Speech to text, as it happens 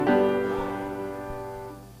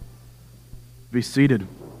Be seated.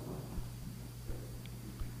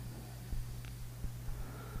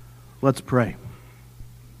 Let's pray.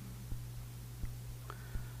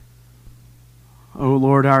 Oh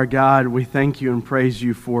Lord our God, we thank you and praise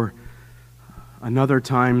you for another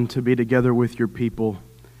time to be together with your people,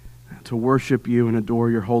 to worship you and adore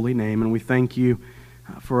your holy name. And we thank you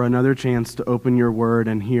for another chance to open your word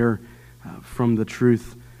and hear from the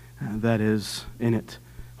truth that is in it.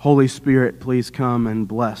 Holy Spirit, please come and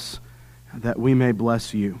bless, that we may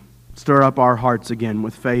bless you. Stir up our hearts again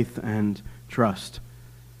with faith and trust.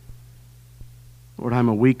 Lord, I'm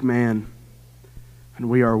a weak man, and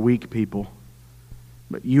we are weak people.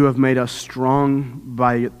 But you have made us strong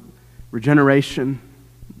by regeneration,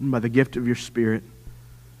 by the gift of your Spirit.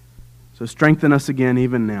 So strengthen us again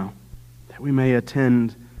even now, that we may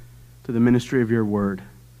attend to the ministry of your word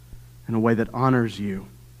in a way that honors you.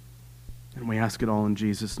 And we ask it all in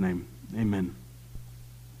Jesus' name. Amen.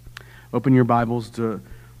 Open your Bibles to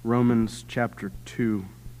Romans chapter 2.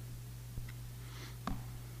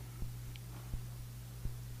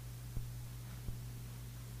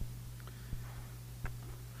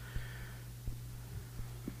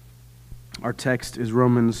 Our text is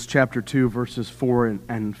Romans chapter 2, verses 4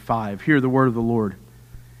 and 5. Hear the word of the Lord.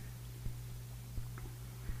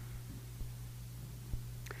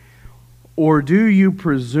 Or do you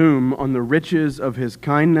presume on the riches of his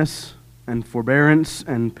kindness and forbearance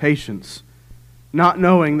and patience, not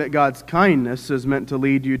knowing that God's kindness is meant to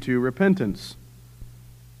lead you to repentance?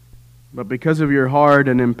 But because of your hard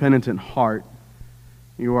and impenitent heart,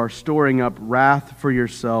 you are storing up wrath for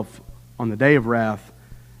yourself on the day of wrath,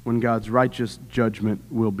 when God's righteous judgment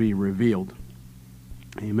will be revealed.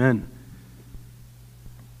 Amen.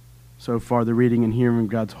 So far, the reading and hearing of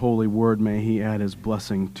God's holy word, may He add His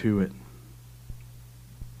blessing to it.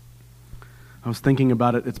 I was thinking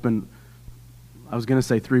about it. I was going to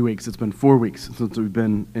say 3 weeks. It's been 4 weeks since we've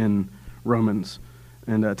been in Romans.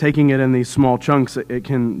 And taking it in these small chunks, it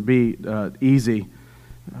can be easy,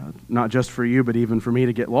 not just for you, but even for me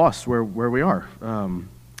to get lost where we are.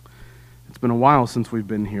 It's been a while since we've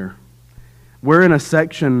been here. We're in a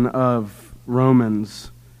section of Romans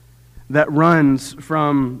that runs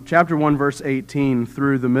from chapter 1, verse 18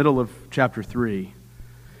 through the middle of chapter 3.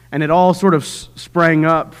 And it all sort of sprang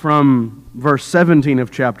up from verse 17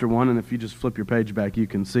 of chapter 1, and if you just flip your page back, you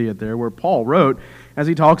can see it there, where Paul wrote, as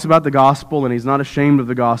he talks about the gospel, and he's not ashamed of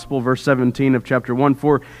the gospel, verse 17 of chapter 1,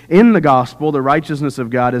 for in the gospel the righteousness of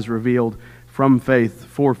God is revealed from faith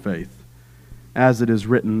for faith. As it is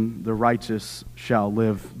written, the righteous shall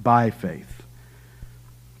live by faith.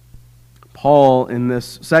 Paul, in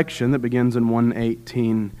this section that begins in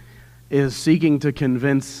 1:18, is seeking to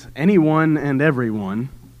convince anyone and everyone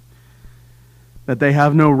that they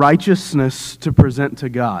have no righteousness to present to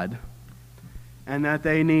God, and that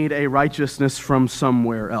they need a righteousness from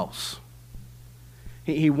somewhere else.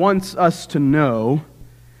 He wants us to know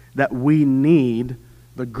that we need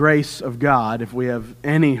the grace of God if we have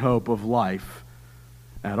any hope of life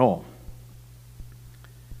at all.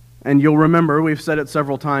 And you'll remember, we've said it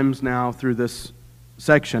several times now through this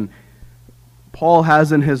section, Paul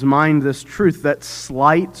has in his mind this truth that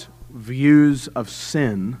slight views of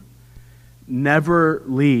sin never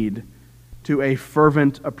lead to a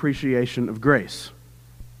fervent appreciation of grace.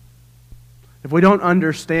 If we don't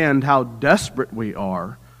understand how desperate we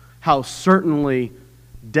are, how certainly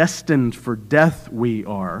destined for death we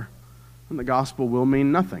are, then the gospel will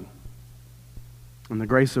mean nothing. And the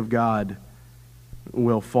grace of God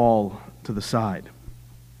will fall to the side.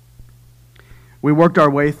 We worked our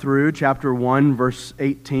way through chapter 1, verse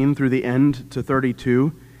 18 through the end to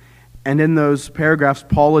 32. And in those paragraphs,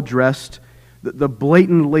 Paul addressed the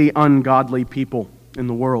blatantly ungodly people in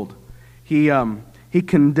the world. He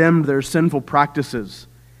condemned their sinful practices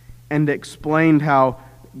and explained how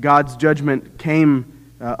God's judgment came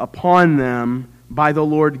upon them by the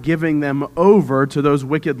Lord giving them over to those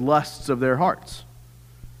wicked lusts of their hearts.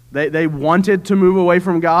 They wanted to move away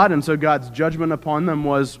from God, and so God's judgment upon them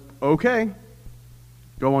was, okay,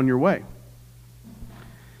 go on your way.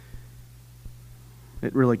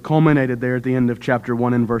 It really culminated there at the end of chapter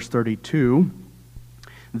 1 in verse 32.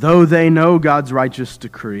 Though they know God's righteous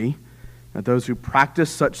decree, that those who practice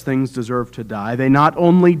such things deserve to die, they not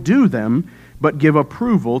only do them, but give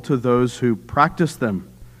approval to those who practice them.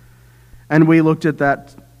 And we looked at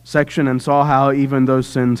that section and saw how even those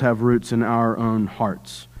sins have roots in our own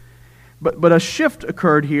hearts. But a shift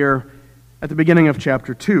occurred here at the beginning of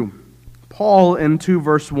chapter 2. Paul, in 2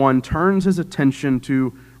 verse 1, turns his attention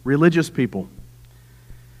to religious people.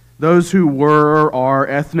 Those who were or are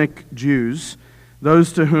ethnic Jews,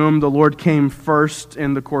 those to whom the Lord came first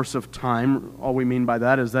in the course of time. All we mean by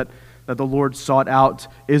that is that that the Lord sought out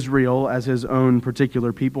Israel as his own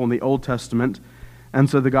particular people in the Old Testament, and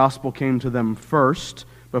so the gospel came to them first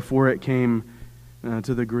before it came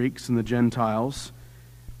to the Greeks and the Gentiles.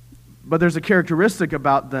 But there's a characteristic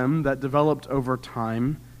about them that developed over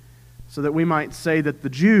time, so that we might say that the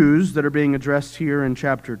Jews that are being addressed here in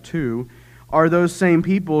chapter 2 are those same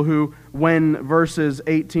people who, when verses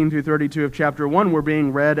 18 through 32 of chapter 1 were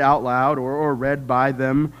being read out loud or read by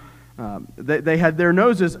them, they had their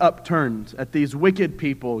noses upturned at these wicked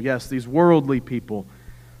people, yes, these worldly people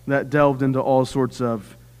that delved into all sorts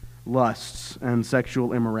of lusts and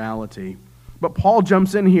sexual immorality. But Paul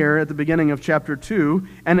jumps in here at the beginning of chapter 2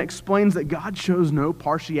 and explains that God shows no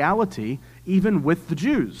partiality even with the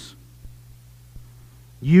Jews.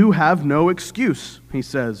 You have no excuse, he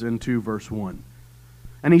says in 2 verse 1.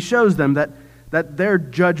 And he shows them that their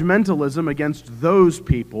judgmentalism against those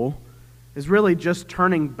people is really just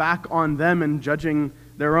turning back on them and judging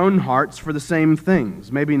their own hearts for the same things.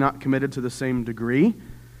 Maybe not committed to the same degree,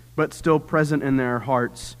 but still present in their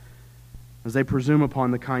hearts as they presume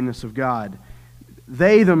upon the kindness of God.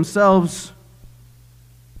 They themselves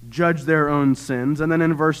judge their own sins. And then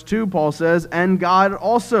in verse 2, Paul says, and God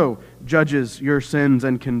also judges your sins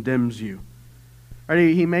and condemns you.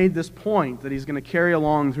 Right? He made this point that he's going to carry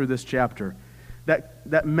along through this chapter,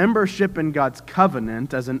 that membership in God's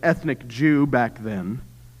covenant as an ethnic Jew back then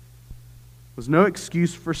was no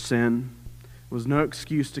excuse for sin, was no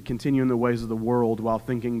excuse to continue in the ways of the world while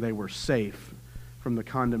thinking they were safe from the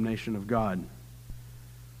condemnation of God.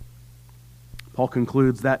 Paul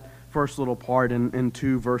concludes that first little part in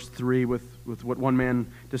 2 verse 3 with what one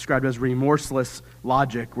man described as remorseless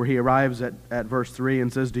logic, where he arrives at verse 3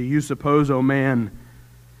 and says, do you suppose, O man,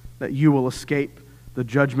 that you will escape the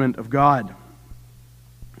judgment of God?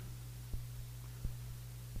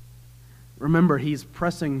 Remember, he's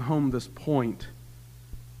pressing home this point.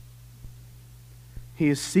 He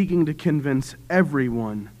is seeking to convince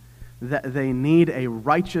everyone that they need a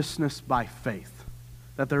righteousness by faith,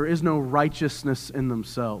 that there is no righteousness in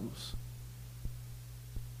themselves.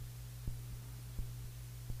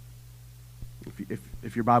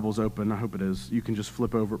 If your Bible's open, I hope it is, you can just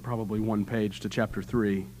flip over probably one page to chapter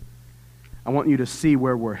 3. I want you to see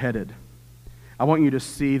where we're headed. I want you to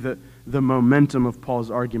see the momentum of Paul's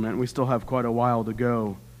argument. We still have quite a while to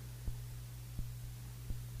go.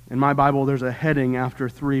 In my Bible, there's a heading after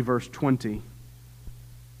 3 verse 20.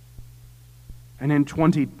 And in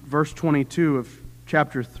verse 22 of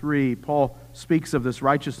chapter 3, Paul speaks of this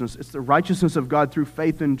righteousness. It's the righteousness of God through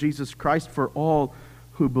faith in Jesus Christ for all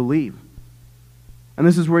who believe. And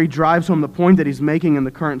this is where he drives home the point that he's making in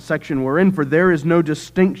the current section we're in. For there is no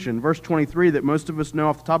distinction. Verse 23 that most of us know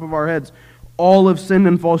off the top of our heads. All have sinned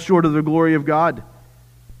and fall short of the glory of God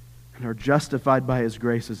and are justified by his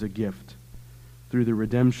grace as a gift through the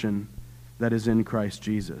redemption that is in Christ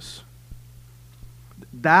Jesus.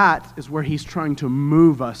 That is where he's trying to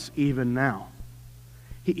move us even now.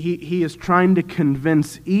 He is trying to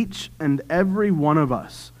convince each and every one of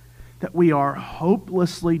us that we are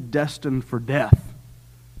hopelessly destined for death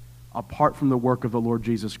apart from the work of the Lord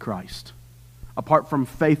Jesus Christ, apart from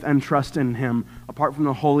faith and trust in him, apart from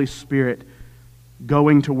the Holy Spirit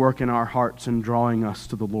going to work in our hearts and drawing us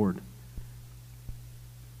to the Lord.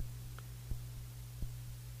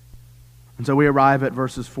 And so we arrive at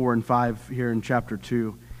verses 4 and 5 here in chapter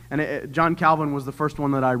 2. And John Calvin was the first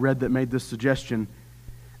one that I read that made this suggestion,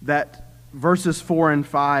 that verses 4 and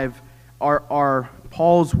 5 are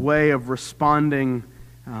Paul's way of responding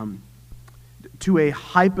to a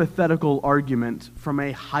hypothetical argument from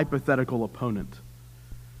a hypothetical opponent.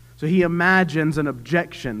 So he imagines an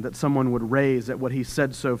objection that someone would raise at what he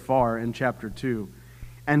said so far in chapter 2.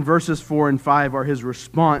 And verses 4 and 5 are his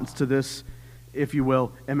response to this, if you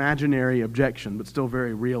will, imaginary objection, but still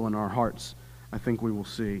very real in our hearts, I think we will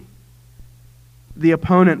see. The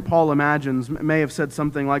opponent, Paul imagines, may have said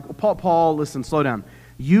something like, Paul, listen, slow down.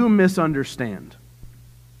 You misunderstand.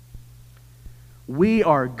 We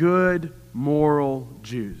are good, moral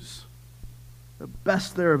Jews. The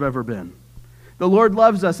best there have ever been. The Lord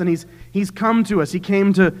loves us, and He's come to us. He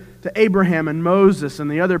came to Abraham and Moses and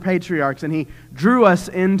the other patriarchs, and He drew us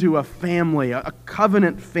into a family, a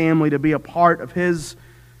covenant family, to be a part of His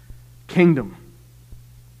kingdom.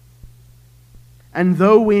 And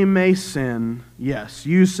though we may sin, yes,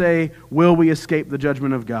 you say, will we escape the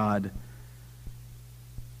judgment of God?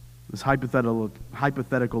 This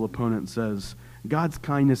hypothetical opponent says, God's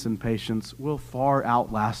kindness and patience will far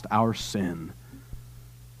outlast our sin.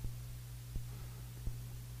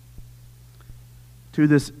 To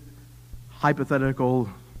this hypothetical,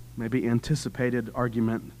 maybe anticipated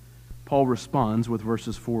argument, Paul responds with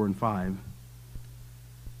verses 4 and 5.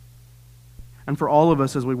 And for all of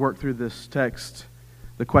us as we work through this text,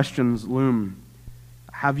 the questions loom.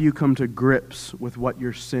 Have you come to grips with what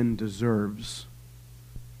your sin deserves?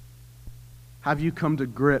 Have you come to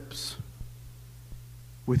grips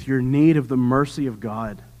with your need of the mercy of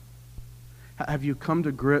God? Have you come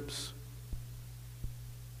to grips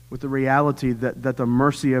with the reality that the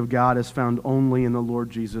mercy of God is found only in the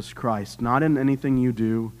Lord Jesus Christ, not in anything you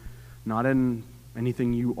do, not in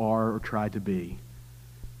anything you are or try to be,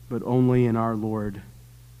 but only in our Lord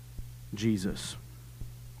Jesus?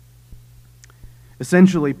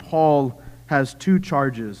 Essentially, Paul has two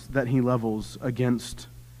charges that he levels against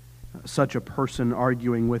such a person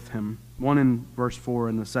arguing with him. One in verse 4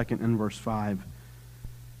 and the second in verse 5.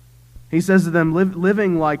 He says to them,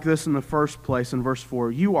 living like this in the first place, in verse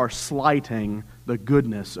 4, you are slighting the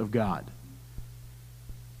goodness of God.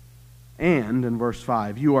 And in verse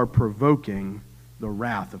 5, you are provoking the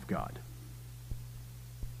wrath of God.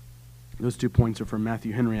 Those 2 points are from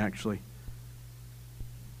Matthew Henry, actually.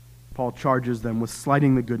 Paul charges them with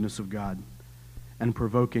slighting the goodness of God and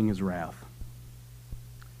provoking his wrath.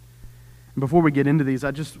 And before we get into these,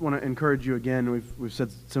 I just want to encourage you again. We've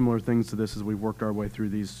said similar things to this as we've worked our way through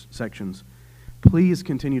these sections. Please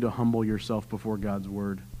continue to humble yourself before God's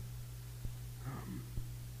Word.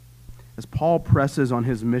 As Paul presses on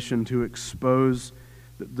his mission to expose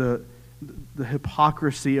the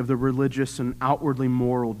hypocrisy of the religious and outwardly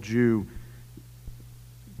moral Jew,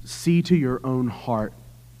 see to your own heart,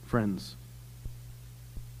 friends.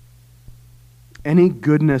 Any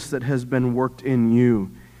goodness that has been worked in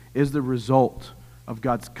you is the result of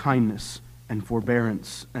God's kindness and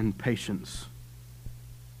forbearance and patience.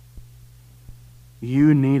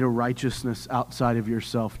 You need a righteousness outside of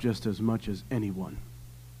yourself just as much as anyone.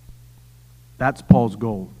 That's Paul's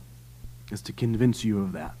goal, is to convince you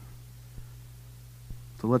of that.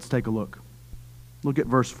 So let's take a look. Look at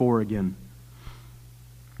verse 4 again.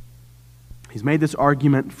 He's made this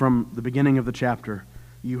argument from the beginning of the chapter.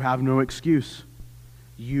 You have no excuse.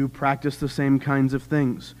 You practice the same kinds of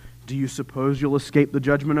things. Do you suppose you'll escape the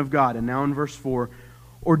judgment of God? And now in verse 4,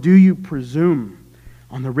 or do you presume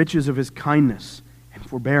on the riches of his kindness and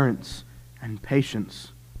forbearance and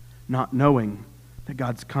patience, not knowing that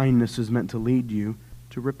God's kindness is meant to lead you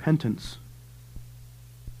to repentance?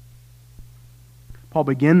 Paul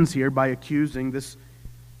begins here by accusing this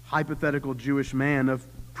hypothetical Jewish man of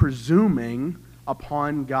presuming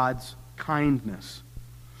upon God's kindness.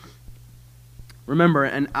 Remember,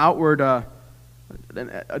 a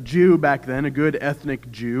Jew back then, a good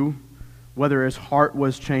ethnic Jew, whether his heart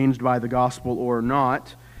was changed by the gospel or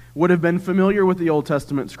not, would have been familiar with the Old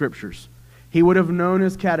Testament scriptures. He would have known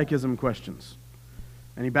his catechism questions.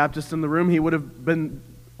 Any Baptist in the room, he would have been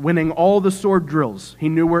winning all the sword drills. He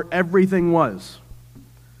knew where everything was.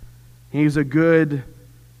 He's a good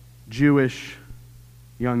Jewish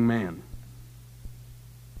young man.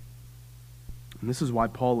 And this is why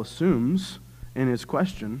Paul assumes in his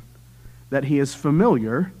question that he is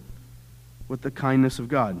familiar with the kindness of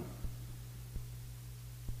God.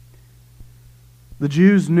 The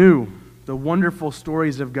Jews knew the wonderful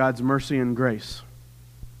stories of God's mercy and grace.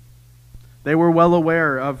 They were well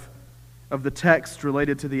aware of the text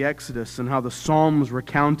related to the Exodus and how the Psalms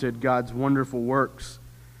recounted God's wonderful works.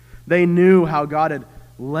 They knew how God had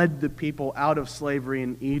led the people out of slavery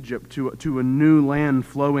in Egypt to a new land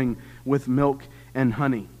flowing with milk and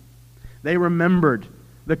honey. They remembered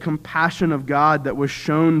the compassion of God that was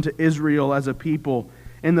shown to Israel as a people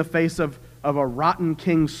in the face of a rotten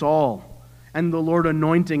King Saul, and the Lord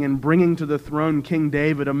anointing and bringing to the throne King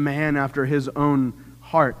David, a man after his own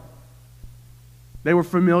heart. They were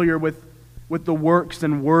familiar with the works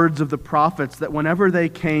and words of the prophets that whenever they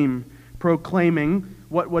came proclaiming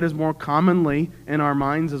what is more commonly in our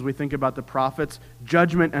minds as we think about the prophets,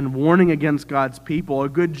 judgment and warning against God's people, a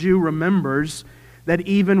good Jew remembers that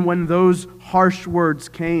even when those harsh words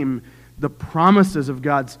came, the promises of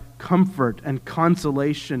God's comfort and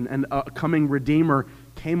consolation and a coming Redeemer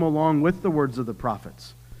came along with the words of the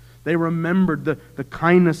prophets. They remembered the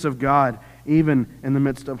kindness of God even in the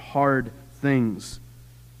midst of hard things.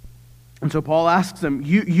 And so Paul asks them,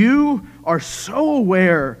 you are so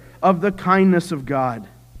aware of the kindness of God.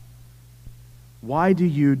 Why do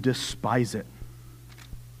you despise it?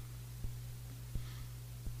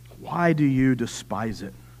 Why do you despise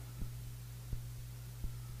it?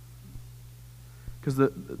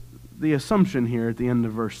 Because the assumption here at the end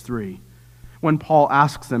of verse 3, when Paul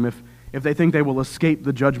asks them if they think they will escape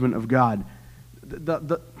the judgment of God,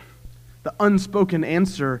 the unspoken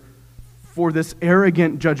answer for this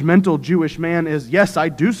arrogant, judgmental Jewish man is, yes, I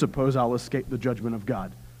do suppose I'll escape the judgment of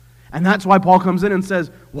God. And that's why Paul comes in and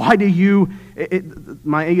says, why do you,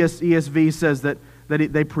 my ESV says that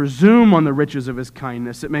they presume on the riches of his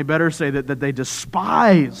kindness. It may better say that they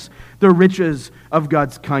despise the riches of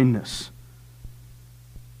God's kindness.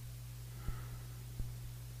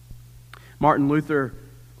 Martin Luther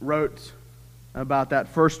wrote about that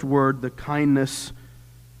first word, the kindness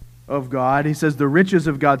of God. He says, the riches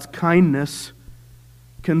of God's kindness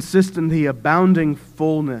consist in the abounding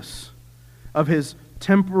fullness of his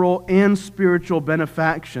temporal and spiritual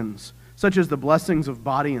benefactions, such as the blessings of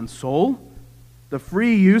body and soul, the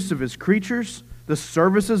free use of his creatures, the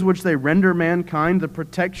services which they render mankind, the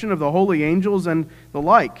protection of the holy angels, and the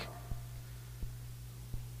like.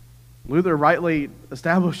 Luther rightly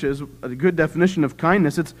establishes a good definition of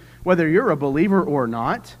kindness. It's whether you're a believer or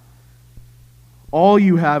not, all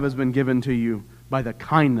you have has been given to you by the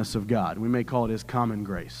kindness of God. We may call it his common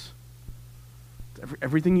grace.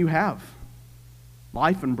 Everything you have,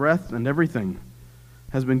 life and breath and everything,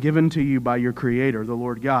 has been given to you by your Creator, the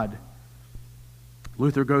Lord God.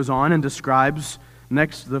 Luther goes on and describes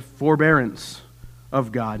next the forbearance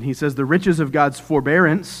of God. He says the riches of God's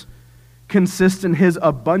forbearance consist in his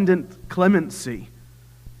abundant clemency,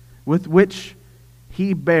 with which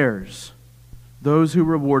he bears those who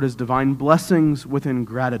reward his divine blessings with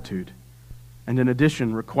ingratitude, and in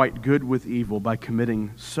addition requite good with evil by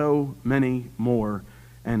committing so many more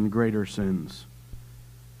and greater sins.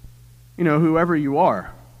 You know, whoever you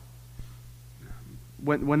are,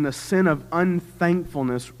 when the sin of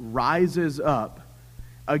unthankfulness rises up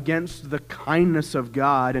against the kindness of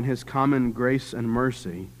God and his common grace and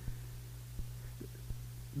mercy,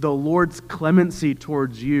 the Lord's clemency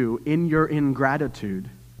towards you in your ingratitude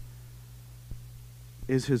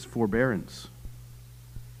is his forbearance.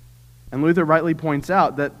 And Luther rightly points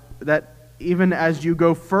out that even as you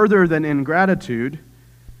go further than ingratitude,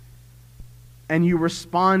 and you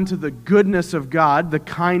respond to the goodness of God, the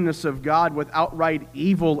kindness of God, with outright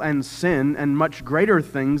evil and sin and much greater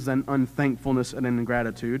things than unthankfulness and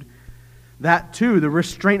ingratitude, that too, the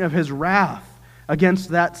restraint of his wrath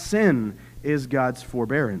against that sin, is God's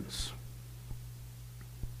forbearance.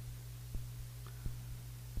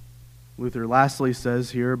 Luther lastly says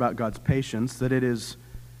here about God's patience that he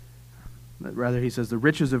says the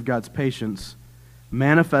riches of God's patience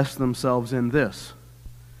manifest themselves in this,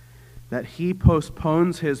 that he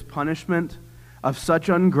postpones his punishment of such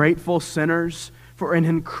ungrateful sinners for an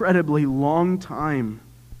incredibly long time,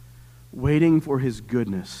 waiting for his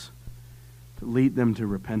goodness to lead them to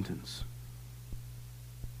repentance.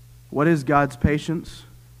 What is God's patience?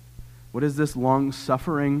 What is this long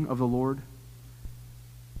suffering of the Lord?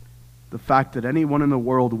 The fact that anyone in the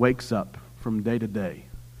world wakes up from day to day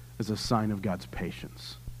is a sign of God's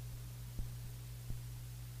patience.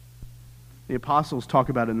 The apostles talk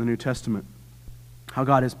about it in the New Testament, how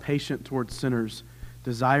God is patient towards sinners,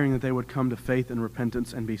 desiring that they would come to faith and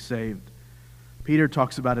repentance and be saved. Peter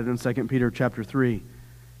talks about it in 2 Peter chapter 3,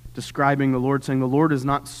 describing the Lord, saying, the Lord is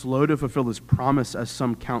not slow to fulfill his promise, as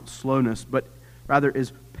some count slowness, but rather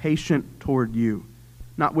is patient toward you,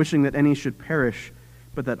 not wishing that any should perish,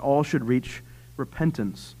 but that all should reach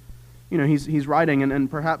repentance. You know, he's writing,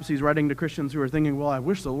 and perhaps he's writing to Christians who are thinking, well, I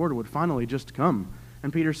wish the Lord would finally just come.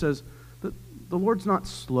 And Peter says, the Lord's not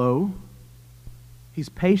slow. He's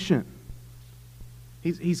patient.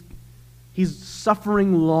 He's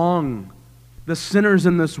suffering long the sinners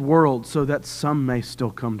in this world so that some may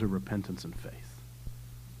still come to repentance and faith.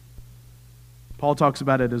 Paul talks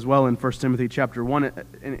about it as well in 1 Timothy chapter 1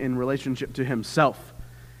 in relationship to himself.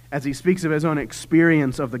 As he speaks of his own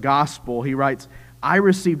experience of the gospel, he writes, I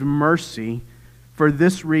received mercy for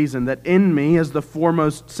this reason, that in me, as the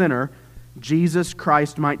foremost sinner, Jesus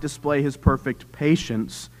Christ might display his perfect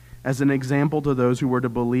patience as an example to those who were to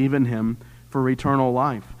believe in him for eternal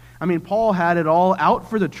life. I mean, Paul had it all out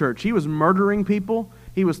for the church. He was murdering people.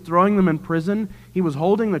 He was throwing them in prison. He was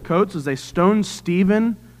holding the coats as they stoned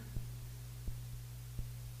Stephen.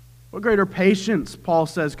 What greater patience, Paul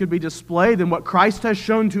says, could be displayed than what Christ has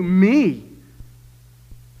shown to me?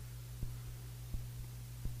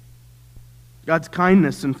 God's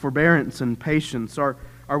kindness and forbearance and patience are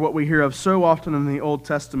what we hear of so often in the Old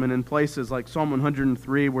Testament in places like Psalm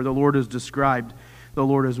 103, where the Lord is described. The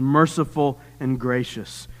Lord is merciful and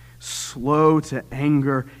gracious, slow to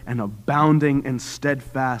anger, and abounding in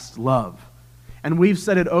steadfast love. And we've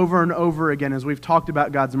said it over and over again as we've talked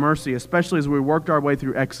about God's mercy, especially as we worked our way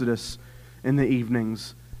through Exodus in the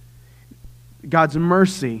evenings. God's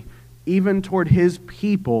mercy, even toward his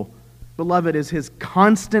people, beloved, is his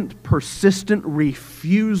constant, persistent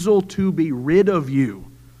refusal to be rid of you,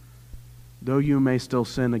 though you may still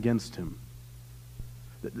sin against him.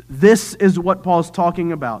 This is what Paul's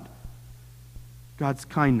talking about God's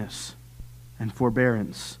kindness and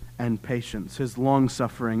forbearance and patience, His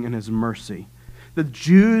long-suffering and His mercy. The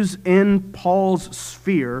Jews in Paul's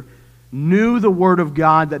sphere knew the word of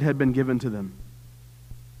God that had been given to them.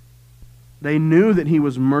 They knew that he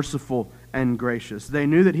was merciful and gracious. They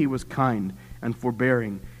knew that he was kind and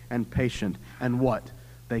forbearing and patient. And what?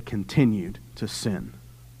 They continued to sin.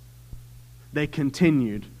 They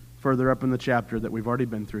continued, further up in the chapter that we've already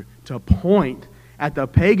been through, to point at the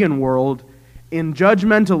pagan world in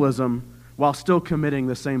judgmentalism while still committing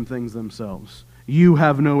the same things themselves. You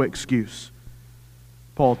have no excuse,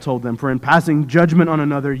 Paul told them, for in passing judgment on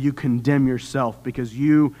another, you condemn yourself because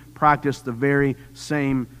you practice the very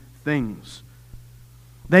same things.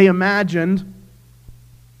 They imagined,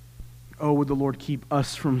 oh, would the Lord keep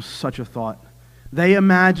us from such a thought? They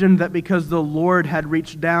imagined that because the Lord had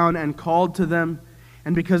reached down and called to them,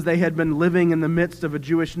 and because they had been living in the midst of a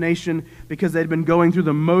Jewish nation, because they'd been going through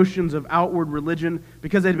the motions of outward religion,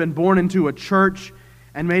 because they'd been born into a church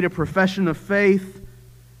and made a profession of faith,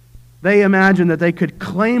 they imagined that they could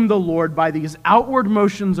claim the Lord by these outward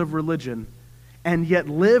motions of religion and yet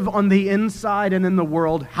live on the inside and in the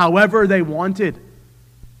world however they wanted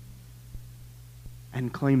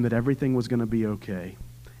and claim that everything was going to be okay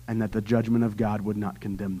and that the judgment of God would not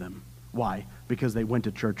condemn them. Why? Because they went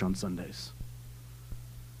to church on Sundays.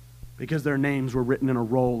 Because their names were written in a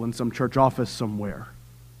roll in some church office somewhere.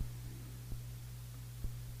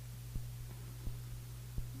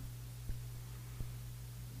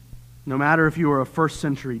 No matter if you are a first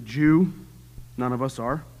century Jew, none of us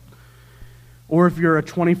are, or if you're a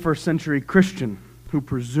 21st century Christian who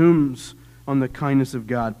presumes on the kindness of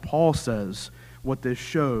God, Paul says what this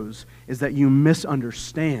shows is that you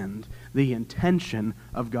misunderstand the intention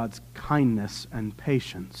of God's kindness and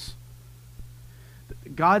patience.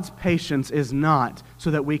 God's patience is not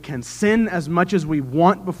so that we can sin as much as we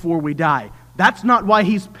want before we die. That's not why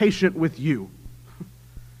He's patient with you.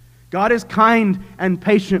 God is kind and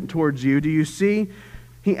patient towards you. Do you see?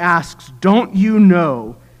 He asks, don't you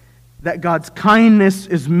know that God's kindness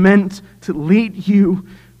is meant to lead you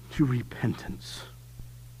to repentance?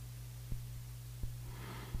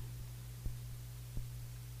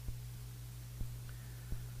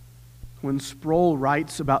 When Sproul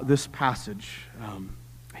writes about this passage,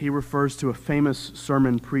 he refers to a famous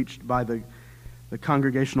sermon preached by the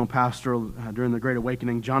congregational pastor during the Great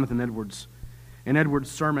Awakening, Jonathan Edwards. In Edwards'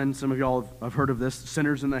 sermon, some of y'all have heard of this,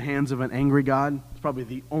 Sinners in the Hands of an Angry God. It's probably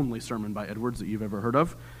the only sermon by Edwards that you've ever heard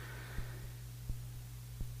of.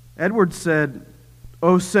 Edwards said,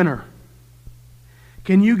 "O sinner,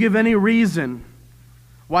 can you give any reason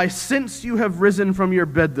why, since you have risen from your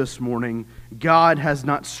bed this morning, God has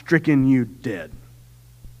not stricken you dead?"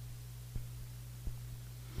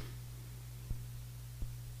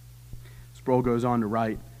 Sproul goes on to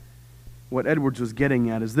write, what Edwards was getting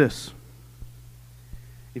at is this.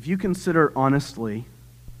 If you consider honestly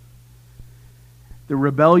the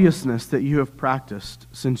rebelliousness that you have practiced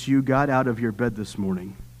since you got out of your bed this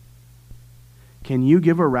morning, can you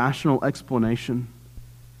give a rational explanation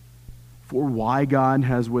for why God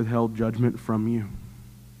has withheld judgment from you?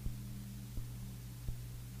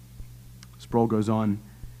 Sproul goes on,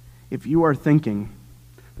 if you are thinking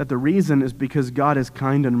that the reason is because God is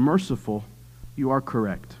kind and merciful, you are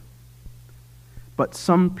correct. But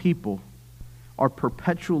some people are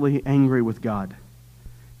perpetually angry with God,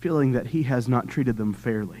 feeling that He has not treated them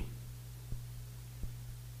fairly.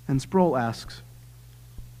 And Sproul asks,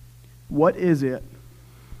 what is it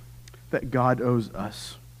that God owes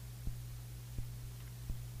us?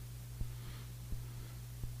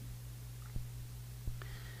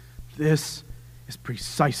 This is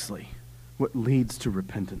precisely what leads to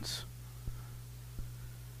repentance.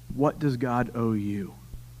 What does God owe you?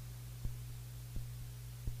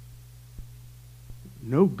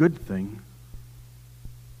 No good thing.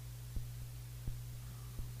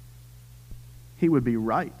 He would be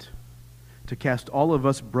right to cast all of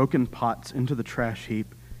us broken pots into the trash heap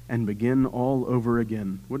and begin all over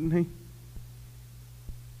again, wouldn't He?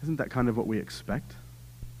 Isn't that kind of what we expect?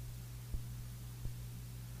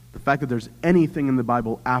 The fact that there's anything in the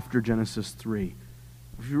Bible after Genesis 3,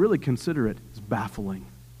 if you really consider it, is baffling.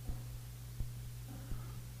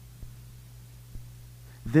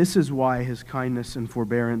 This is why His kindness and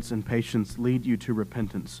forbearance and patience lead you to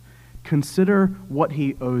repentance. Consider what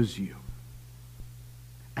He owes you.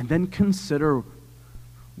 And then consider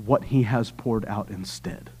what He has poured out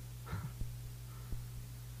instead.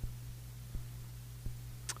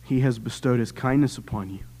 He has bestowed His kindness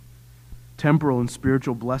upon you, temporal and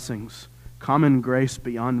spiritual blessings, common grace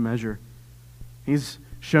beyond measure. He's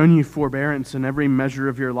shown you forbearance in every measure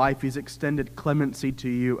of your life. He's extended clemency to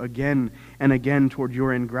you again and again toward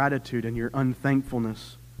your ingratitude and your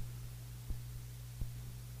unthankfulness.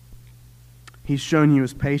 He's shown you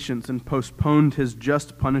his patience and postponed his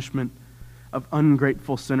just punishment of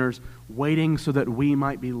ungrateful sinners, waiting so that we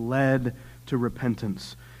might be led to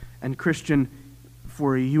repentance. And Christian,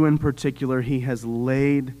 for you in particular, he has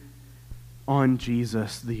laid on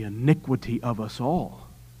Jesus the iniquity of us all.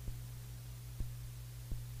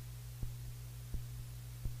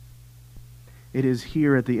 It is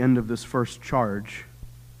here at the end of this first charge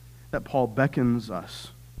that Paul beckons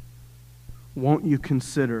us. Won't you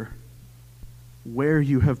consider where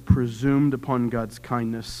you have presumed upon God's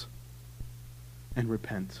kindness and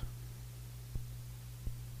repent?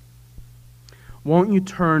 Won't you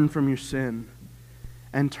turn from your sin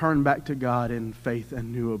and turn back to God in faith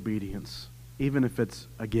and new obedience, even if it's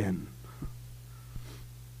again?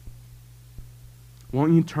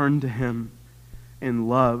 Won't you turn to him in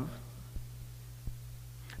love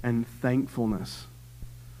and thankfulness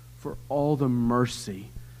for all the mercy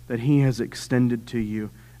that he has extended to you,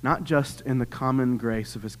 not just in the common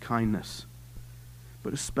grace of his kindness,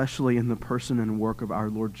 but especially in the person and work of our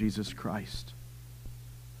Lord Jesus Christ?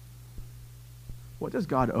 What does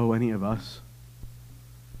God owe any of us?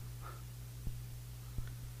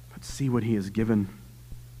 But see what he has given.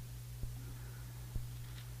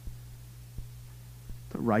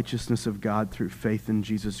 The righteousness of God through faith in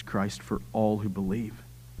Jesus Christ for all who believe.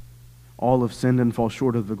 All have sinned and fall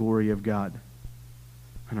short of the glory of God,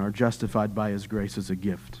 and are justified by his grace as a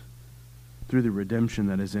gift through the redemption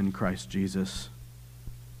that is in Christ Jesus.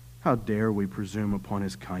 How dare we presume upon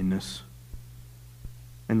his kindness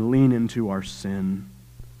and lean into our sin?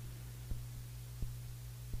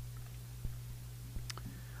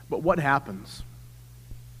 But what happens?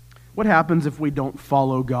 What happens if we don't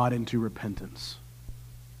follow God into repentance?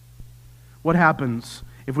 What happens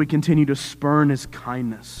if we continue to spurn his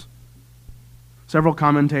kindness? Several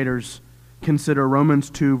commentators consider Romans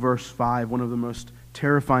 2 verse 5 one of the most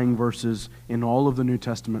terrifying verses in all of the New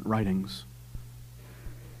Testament writings.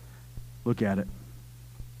 Look at it.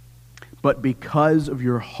 But because of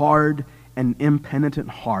your hard and impenitent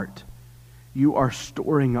heart, you are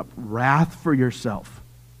storing up wrath for yourself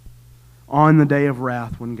on the day of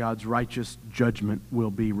wrath when God's righteous judgment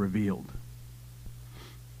will be revealed.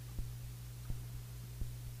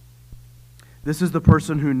 This is the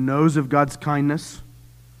person who knows of God's kindness.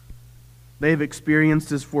 They've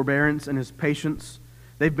experienced his forbearance and his patience.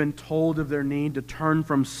 They've been told of their need to turn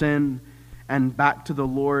from sin and back to the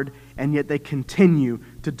Lord, and yet they continue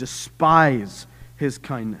to despise his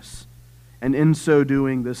kindness. And in so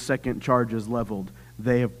doing, this second charge is leveled.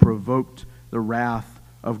 They have provoked the wrath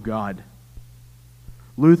of God.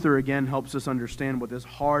 Luther again helps us understand what this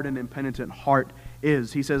hard and impenitent heart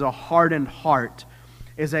is. He says a hardened heart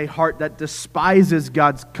is a heart that despises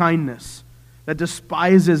God's kindness, that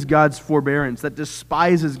despises God's forbearance, that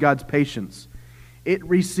despises God's patience. It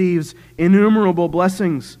receives innumerable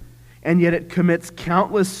blessings, and yet it commits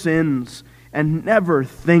countless sins and never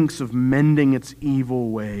thinks of mending its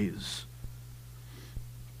evil ways.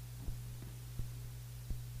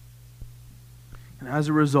 And as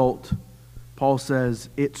a result, Paul says,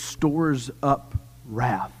 it stores up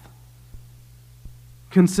wrath.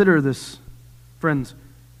 Consider this, friends,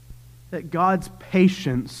 that God's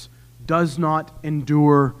patience does not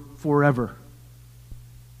endure forever.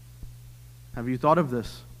 Have you thought of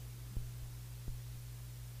this?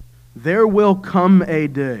 There will come a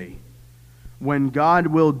day when God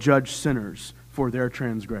will judge sinners for their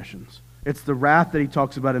transgressions. It's the wrath that he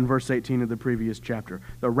talks about in verse 18 of the previous chapter.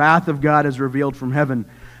 The wrath of God is revealed from heaven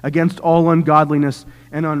against all ungodliness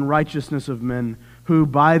and unrighteousness of men who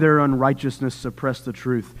by their unrighteousness suppress the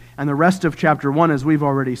truth. And the rest of chapter 1, as we've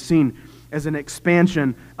already seen, is an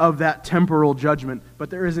expansion of that temporal judgment.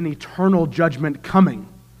 But there is an eternal judgment coming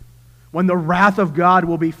when the wrath of God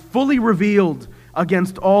will be fully revealed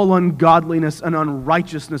against all ungodliness and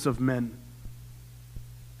unrighteousness of men.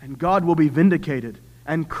 And God will be vindicated,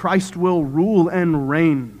 and Christ will rule and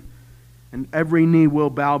reign, and every knee will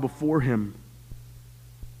bow before him.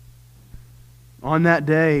 On that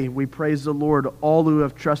day, we praise the Lord, all who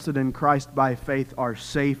have trusted in Christ by faith are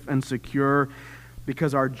safe and secure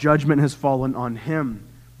because our judgment has fallen on him.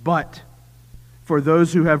 But for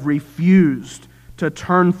those who have refused to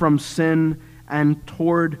turn from sin and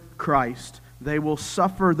toward Christ, they will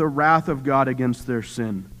suffer the wrath of God against their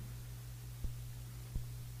sin.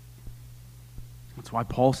 That's why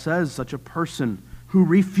Paul says such a person who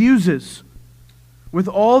refuses, with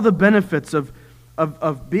all the benefits of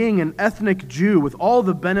being an ethnic Jew, with all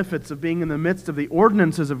the benefits of being in the midst of the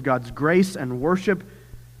ordinances of God's grace and worship,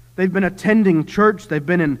 They've been attending church. They've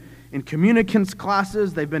been in communicants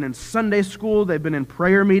classes. They've been in Sunday school. They've been in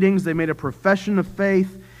prayer meetings. They made a profession of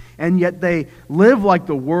faith. And yet they live like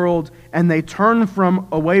the world, and they turn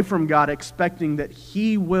away from God, expecting that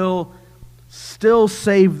He will still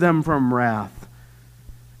save them from wrath.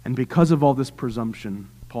 And because of all this presumption,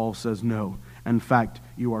 Paul says, no. In fact,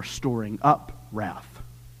 you are storing up wrath.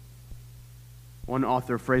 One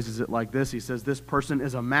author phrases it like this. He says, this person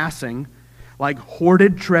is amassing like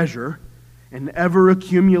hoarded treasure, an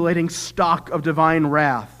ever-accumulating stock of divine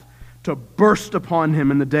wrath to burst upon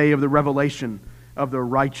him in the day of the revelation of the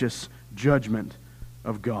righteous judgment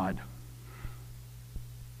of God.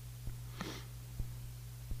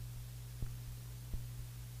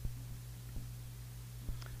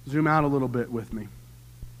 Zoom out a little bit with me.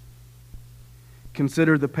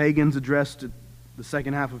 Consider the pagans addressed at the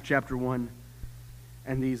second half of chapter 1,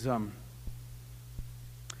 and these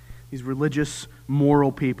religious,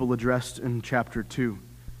 moral people addressed in chapter 2.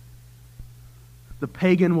 The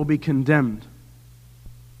pagan will be condemned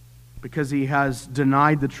because he has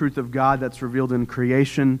denied the truth of God that's revealed in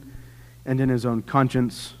creation and in his own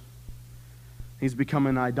conscience. He's become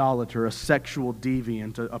an idolater, a sexual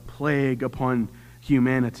deviant, a plague upon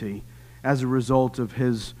humanity as a result of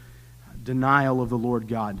his denial of the Lord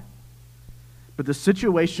God. But the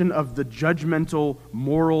situation of the judgmental,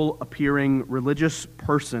 moral-appearing religious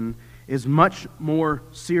person is much more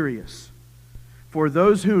serious. For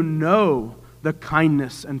those who know the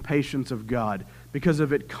kindness and patience of God, because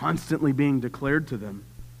of it constantly being declared to them,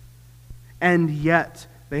 and yet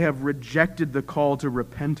they have rejected the call to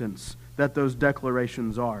repentance that those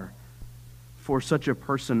declarations are. For such a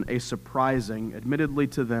person, a surprising, admittedly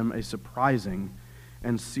to them, a surprising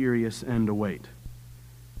and serious end await.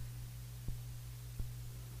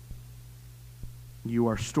 You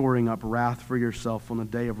are storing up wrath for yourself on the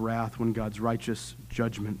day of wrath when God's righteous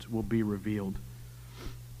judgment will be revealed.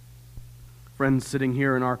 Friends sitting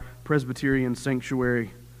here in our Presbyterian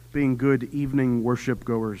sanctuary, being good evening worship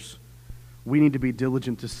goers, we need to be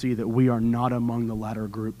diligent to see that we are not among the latter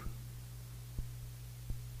group.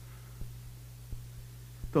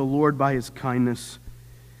 The Lord, by His kindness,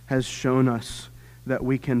 has shown us that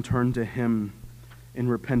we can turn to Him in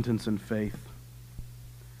repentance and faith.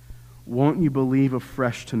 Won't you believe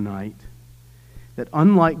afresh tonight that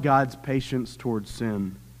unlike God's patience towards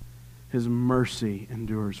sin, His mercy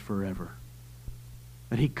endures forever?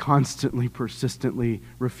 That He constantly, persistently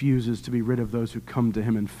refuses to be rid of those who come to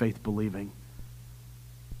Him in faith believing.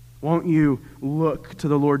 Won't you look to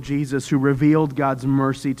the Lord Jesus, who revealed God's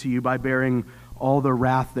mercy to you by bearing all the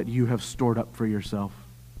wrath that you have stored up for yourself?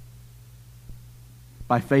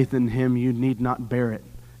 By faith in Him, you need not bear it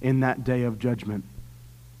in that day of judgment.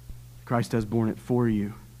 Christ has borne it for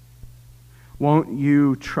you. Won't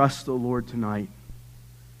you trust the Lord tonight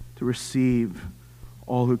to receive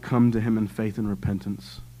all who come to Him in faith and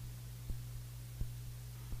repentance?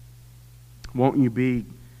 Won't you be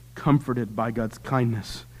comforted by God's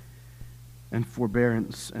kindness and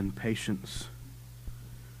forbearance and patience?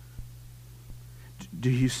 Do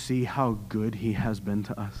you see how good He has been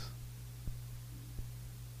to us?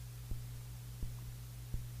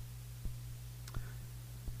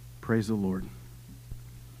 Praise the Lord.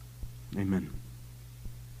 Amen.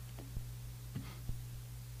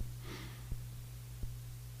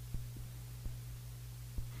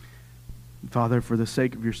 Father, for the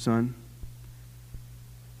sake of your Son,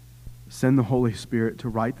 send the Holy Spirit to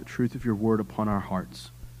write the truth of your word upon our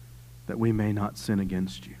hearts, that we may not sin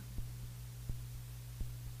against you.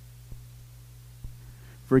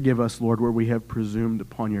 Forgive us, Lord, where we have presumed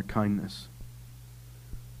upon your kindness.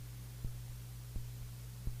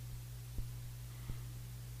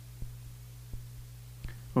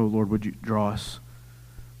 Oh, Lord, would you draw us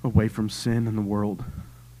away from sin and the world,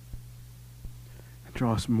 and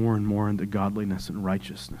draw us more and more into godliness and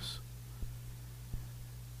righteousness.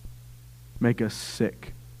 Make us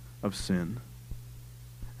sick of sin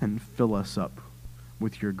and fill us up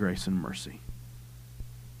with your grace and mercy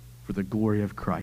for the glory of Christ.